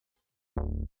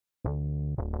Yo,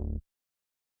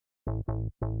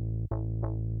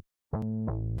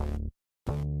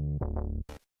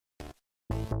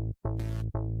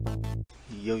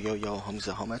 homies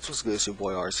at home. What's good? It's your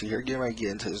boy RC here. Getting ready to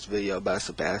get into this video about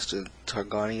Sebastian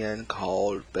Targaryen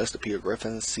called Best of Peter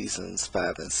Griffin Seasons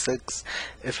 5 and 6.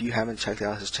 If you haven't checked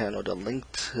out his channel, the link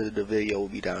to the video will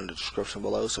be down in the description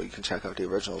below, so you can check out the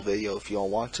original video if you don't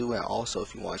want to. And also,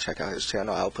 if you want to check out his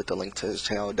channel, I'll put the link to his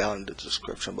channel down in the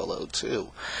description below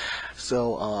too.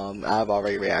 So, I've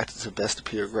already reacted to Best of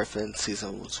Peter Griffin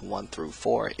Seasons 1 through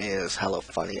 4. It's hella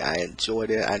funny. I enjoyed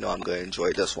it. I know I'm going to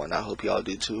enjoy this one. I hope y'all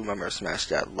do too. Remember to smash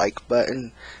that like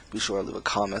button. Be sure to leave a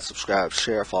comment, subscribe,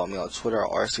 share, follow me on Twitter,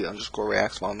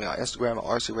 RC_reacts, follow me on Instagram at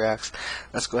RCreacts.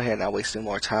 Let's go ahead and not waste any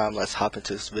more time. Let's hop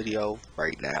into this video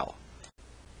right now.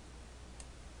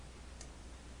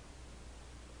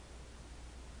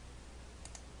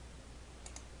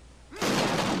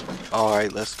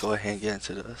 Alright, let's go ahead and get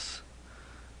into this.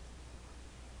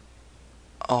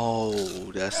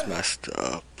 Oh, that's messed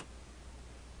up.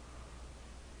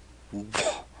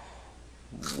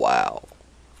 Wow.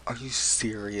 Are you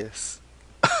serious?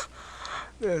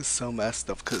 That's so messed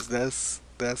up, because that's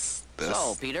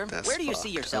So, Peter, that's where do you fucked. see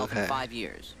yourself Okay. in 5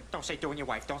 years? Don't say doing your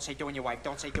wife. Don't say doing your wife.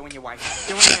 Don't say doing your wife.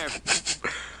 Doing your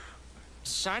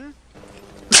son?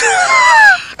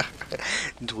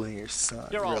 Doing your son,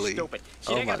 You're all really? stupid.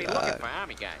 See, Oh they're my gonna be looking God. for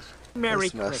army guys. Merry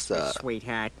Christmas,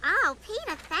 sweetheart. Oh,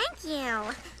 Peter, thank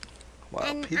you. Wow,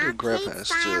 An Peter Griffin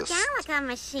is arcade-style just, Galaga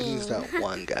machine. he's that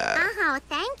one guy. Oh,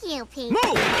 thank you, Peter.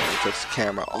 He takes the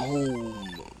camera. Oh,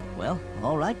 Well,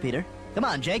 all right, Peter. Come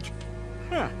on, Jake.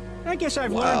 Huh. I guess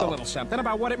I've learned a little something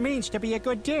about what it means to be a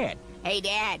good dad. Hey,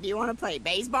 Dad, do you want to play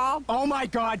baseball? Oh my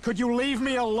God, could you leave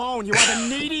me alone? You are the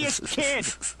neediest kid.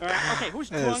 Okay, who's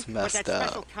That is drunk? But messed that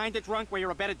special up. kind of drunk where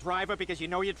you're a better driver because you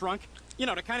know you're drunk? You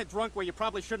know, the kind of drunk where you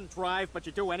probably shouldn't drive, but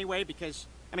you do anyway because,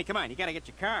 I mean, come on, you gotta get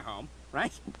your car home,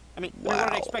 right? I mean, what do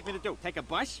they Wow. expect me to do? Take a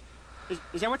bus?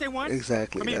 Is that what they want?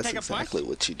 exactly. For me to That's take a exactly bus?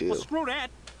 what you do. Well, screw that.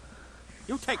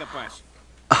 You take a bus.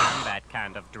 I'm that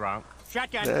kind of drunk.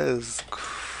 Shotgun. That is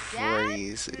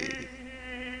crazy.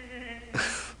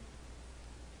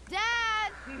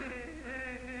 Dad!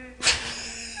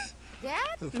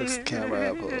 Dad? Fix the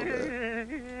camera up a little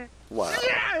bit. Wow.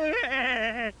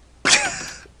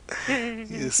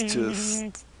 It's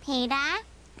just Peter,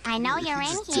 I know you're in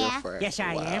he's here. different. Yes,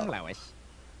 I am, Wow. Lois.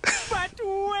 But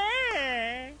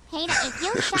where? Peter, if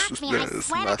you shock me, I That is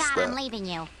swear to messed God I'm up. leaving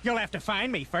you. You'll have to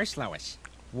find me first, Lois.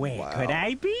 Where Wow. could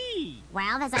I be?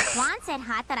 Well, there's a Quonset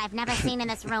hut that I've never seen in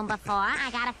this room before. I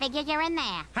gotta figure you're in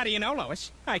there. How do you know,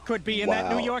 Lois? I could be in that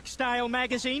Wow. New York-style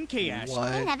magazine kiosk.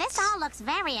 What? Peter, this all looks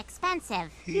very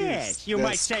expensive. Yes, you might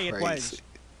That's say it was crazy.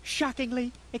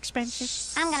 shockingly expensive.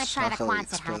 I'm gonna try the Shockingly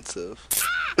Quonset hut. expensive.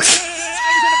 I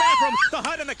was in the bathroom, the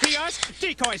hut and the kiosk.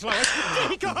 Decoys, Lois.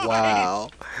 Decoys. Wow.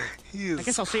 He is I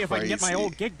guess I'll see if I can get my crazy.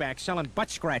 old gig back selling butt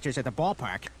scratchers at the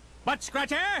ballpark. Butt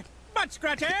scratcher! Butt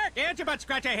scratcher! Get your butt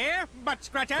scratcher here! Butt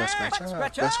scratcher! Butt scratcher,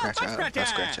 butt scratcher, butt scratcher, butt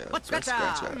scratcher, Butt butt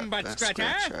scratcher, Butt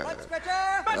scratcher!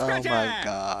 Butt Oh scratcher! my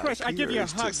God. Chris, I'd give you Peter a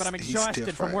is hug, just- but I'm he's exhausted from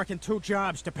different. working 2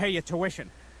 jobs to pay your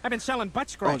tuition. I've been selling butt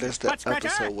Oh, scratchers. that's the Butt scratcher!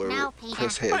 episode where No, Peter.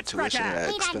 Chris had Butt tuition scratcher. at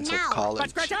Peter, expensive no. college. Butt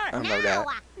scratcher. I know No.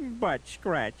 that. Butt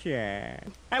scratcher.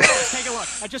 Hey, Lois, take a look.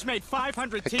 I just made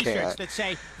 500 I T-shirts can't. that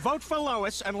say, vote for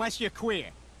Lois unless you're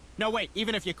queer. No, wait,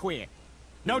 even if you're queer.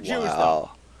 No Jews,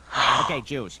 Wow. though. Okay,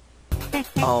 Jews.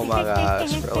 Oh my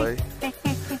gosh, really?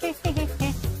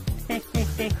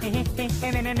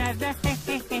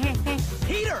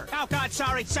 Peter! Oh, God,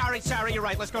 sorry, you're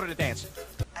right. Let's go to the dance.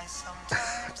 That's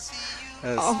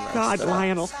Oh, messed God, up.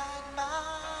 Lionel.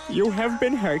 You have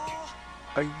been hurt.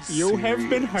 Are you You have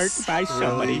been hurt serious? by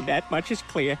somebody. Really? That much is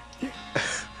clear.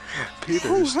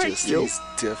 Peter is hurt just, you? he's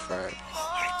different. Who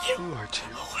hurt you? Who hurt you?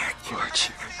 Who hurt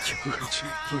you? Who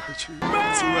hurt you?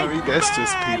 See, I mean, that's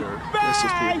just Peter. That's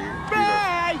just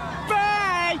Peter.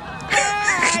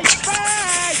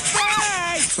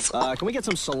 Can we get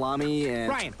some salami and...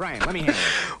 Brian, let me handle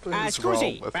it. What is wrong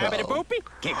Scusi, with babidi him? boopy.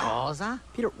 Che cosa?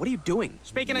 Peter, what are you doing?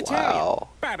 Speaking Wow. Italian.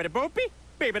 Babidi boopy,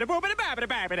 babidi boopity babidi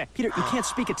babidi. Peter, you can't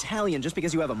speak Italian just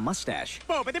because you have a mustache.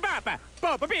 Boopity baba,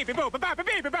 boopa beepy boopa baba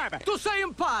beepy baba. Tu sei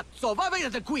un pazzo, va via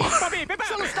da qui! Beepy baba.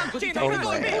 Sono stanco di te. Oh, Vedo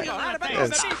man. il buio.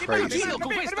 That's crazy. Con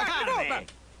questa carne.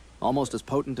 Almost as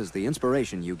potent as the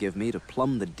inspiration you give me to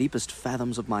plumb the deepest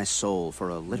fathoms of my soul for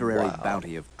a literary Wow.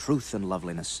 bounty of truth and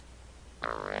loveliness.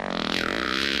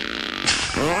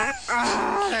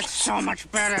 That's so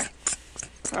much better.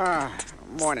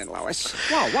 Morning, Lois.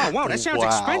 Whoa, that sounds Wow,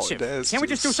 expensive. that's Can't we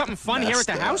just do just something fun here at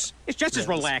the messed up. house? It's just as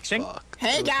That is relaxing. fucked.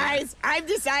 Hey, guys, I've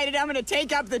decided I'm gonna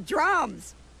take up the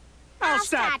drums. I'll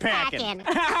start packing.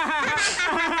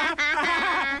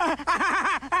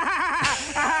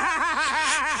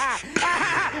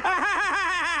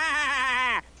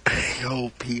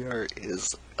 Yo, Pierre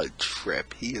is a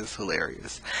trip. He is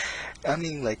hilarious. I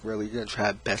mean, like, really, you're gonna try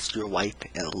to best your wife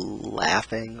and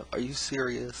laughing? Are you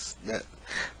serious? That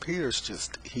Pierre's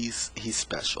just, he's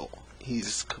special.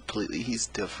 He's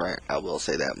different. I will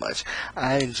say that much.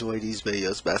 I enjoy these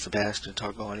videos by Sebastian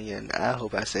Targonian. I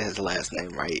hope I say his last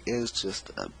name right. It's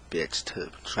just a bitch to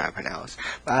try to pronounce.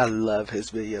 But I love his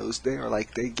videos. They are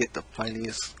like, he gets the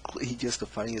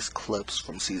funniest clips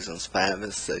from seasons 5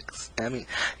 and 6. I mean,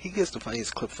 he gets the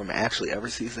funniest clip from actually every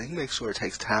season. He makes sure it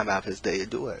takes time out of his day to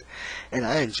do it. And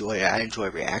I enjoy it. I enjoy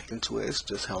reacting to it. It's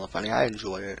just hella funny. I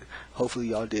enjoy it. Hopefully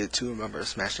y'all did too. Remember to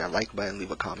smash that like button,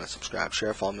 leave a comment, subscribe,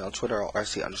 share, follow me on Twitter at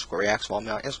RC_reacts, follow me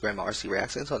on Instagram at RC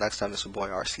Reacts. Until next time, it's your boy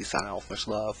RC signing off. Much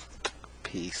love.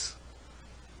 Peace.